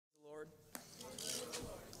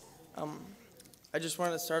Um, I just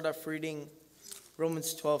want to start off reading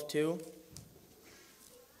Romans 12:2.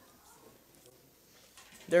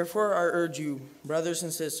 Therefore, I urge you, brothers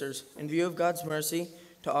and sisters, in view of God's mercy,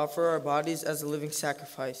 to offer our bodies as a living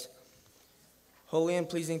sacrifice, holy and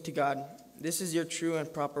pleasing to God. This is your true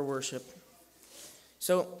and proper worship.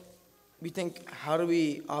 So, we think, how do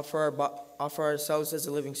we offer ourselves as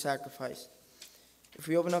a living sacrifice? If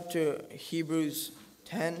we open up to Hebrews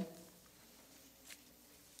 10,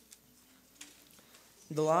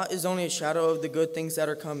 the law is only a shadow of the good things that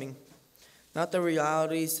are coming, not the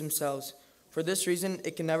realities themselves. For this reason,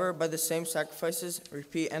 it can never, by the same sacrifices,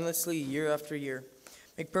 repeat endlessly year after year,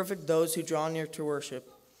 make perfect those who draw near to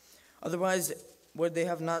worship. Otherwise, would they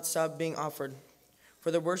have not stopped being offered?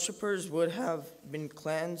 For the worshippers would have been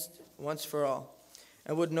cleansed once for all,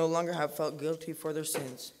 and would no longer have felt guilty for their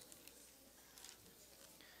sins.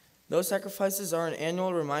 Those sacrifices are an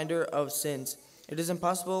annual reminder of sins. It is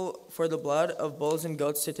impossible for the blood of bulls and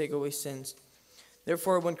goats to take away sins.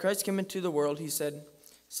 Therefore, when Christ came into the world, he said,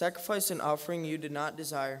 "Sacrifice and offering you did not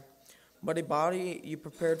desire, but a body you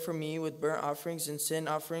prepared for me with burnt offerings and sin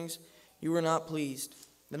offerings you were not pleased.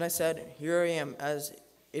 Then I said, Here I am, as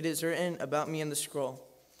it is written about me in the scroll.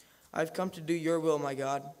 I have come to do your will, my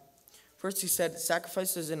God." First he said,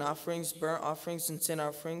 "Sacrifices and offerings, burnt offerings and sin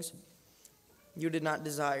offerings you did not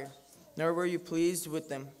desire, nor were you pleased with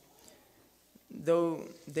them, though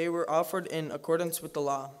they were offered in accordance with the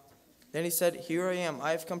law." Then he said, "Here I am,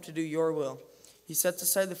 I have come to do your will." He sets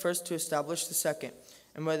aside the first to establish the second,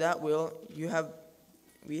 and by that will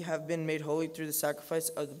we have been made holy through the sacrifice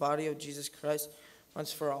of the body of Jesus Christ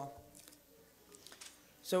once for all.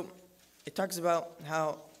 So it talks about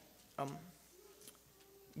how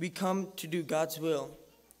we come to do God's will,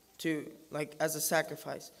 as a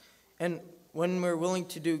sacrifice. And when we're willing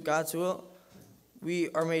to do God's will, we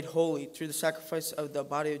are made holy through the sacrifice of the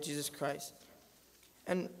body of Jesus Christ.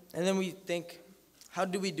 And then we think, how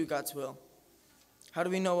do we do God's will? How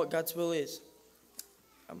do we know what God's will is?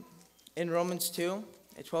 In Romans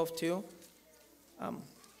 12:2,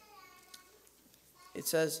 it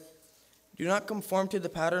says, "Do not conform to the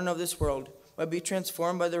pattern of this world, but be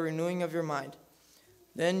transformed by the renewing of your mind.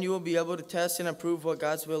 Then you will be able to test and approve what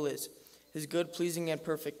God's will is, his good, pleasing, and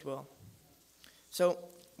perfect will." So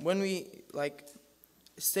when we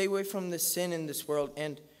stay away from the sin in this world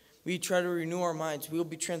and we try to renew our minds, we will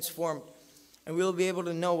be transformed and we will be able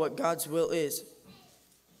to know what God's will is.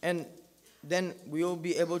 And then we will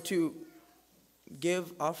be able to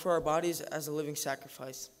offer our bodies as a living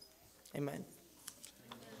sacrifice. Amen.